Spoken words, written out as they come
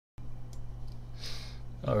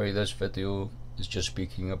Alright, this video is just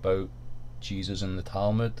speaking about Jesus in the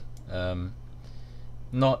Talmud.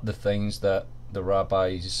 Not the things that the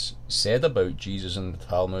rabbis said about Jesus in the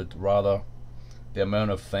Talmud, rather the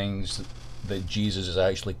amount of things that Jesus is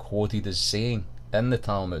actually quoted as saying in the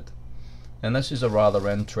Talmud. And this is a rather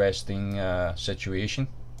interesting situation,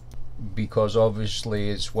 because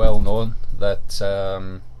obviously it's well known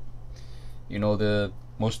that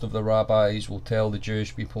most of the rabbis will tell the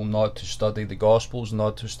Jewish people not to study the Gospels,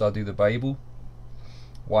 not to study the Bible.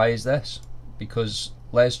 Why is this? Because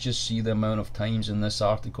let's just see the amount of times in this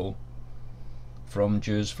article from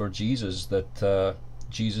Jews for Jesus that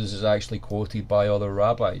Jesus is actually quoted by other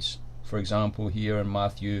rabbis. For example, here in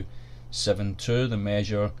Matthew 7:2, the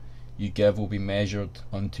measure you give will be measured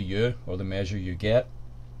unto you, or the measure you get.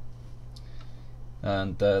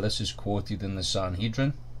 And this is quoted in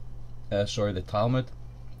the the Talmud.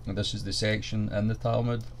 And this is the section in the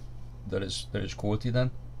Talmud that it's quoted in.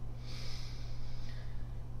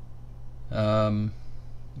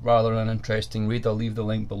 Rather an interesting read. I'll leave the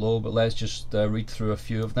link below, but let's just read through a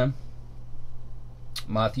few of them.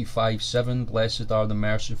 Matthew 5:7, blessed are the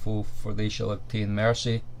merciful, for they shall obtain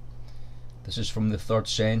mercy. This is from the 3rd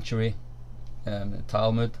century, the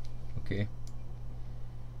Talmud. Okay.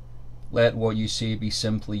 Let what you say be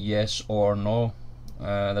simply yes or no.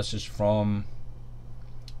 This is from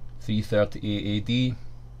 338 AD.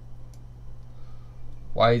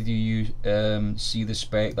 Why do you see the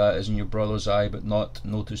speck that is in your brother's eye, but not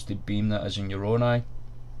notice the beam that is in your own eye?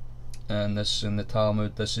 And this in the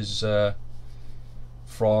Talmud. This is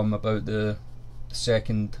from about the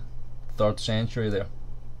 2nd, 3rd century there.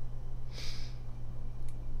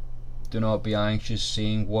 Do not be anxious,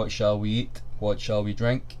 saying, what shall we eat? What shall we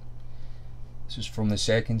drink? This is from the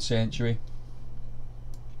 2nd century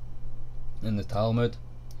in the Talmud.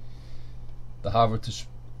 The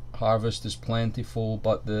harvest is plentiful,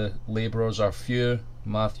 but the labourers are few.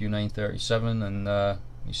 Matthew 9:37. And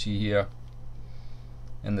you see here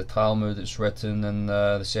in the Talmud, it's written in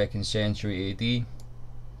the 2nd century AD.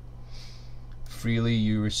 Freely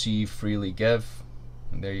you receive, freely give.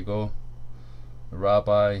 And there you go. The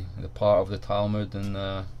rabbi, the part of the Talmud in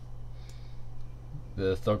the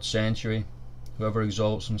 3rd century. Whoever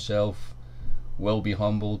exalts himself will be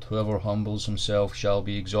humbled. Whoever humbles himself shall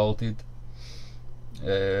be exalted.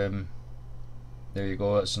 There you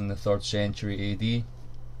go. It's in the 3rd century AD.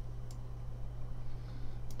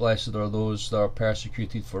 Blessed are those that are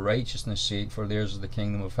persecuted for righteousness' sake, for theirs is the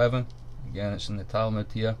kingdom of heaven. Again, it's in the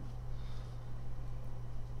Talmud here.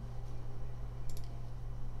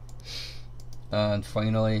 And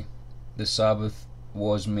finally, the Sabbath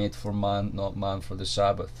was made for man, not man for the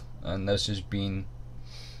Sabbath. And this has been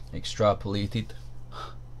extrapolated,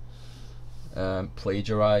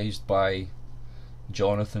 plagiarized by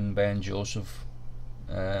Jonathan ben Joseph.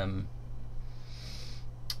 There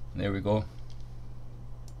we go.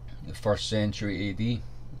 The 1st century AD.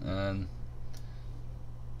 And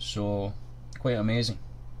so, quite amazing.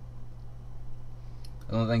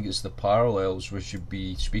 I don't think it's the parallels we should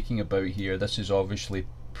be speaking about here. This is obviously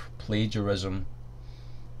plagiarism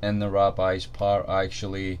in the rabbi's part,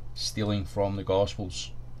 actually stealing from the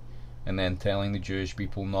Gospels and then telling the Jewish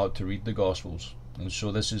people not to read the Gospels. And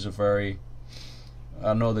so this is a very,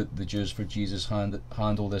 I know that the Jews for Jesus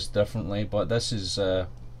handle this differently, but this is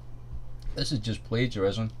just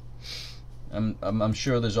plagiarism. I'm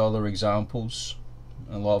sure there's other examples,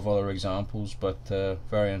 a lot of other examples, but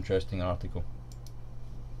very interesting article.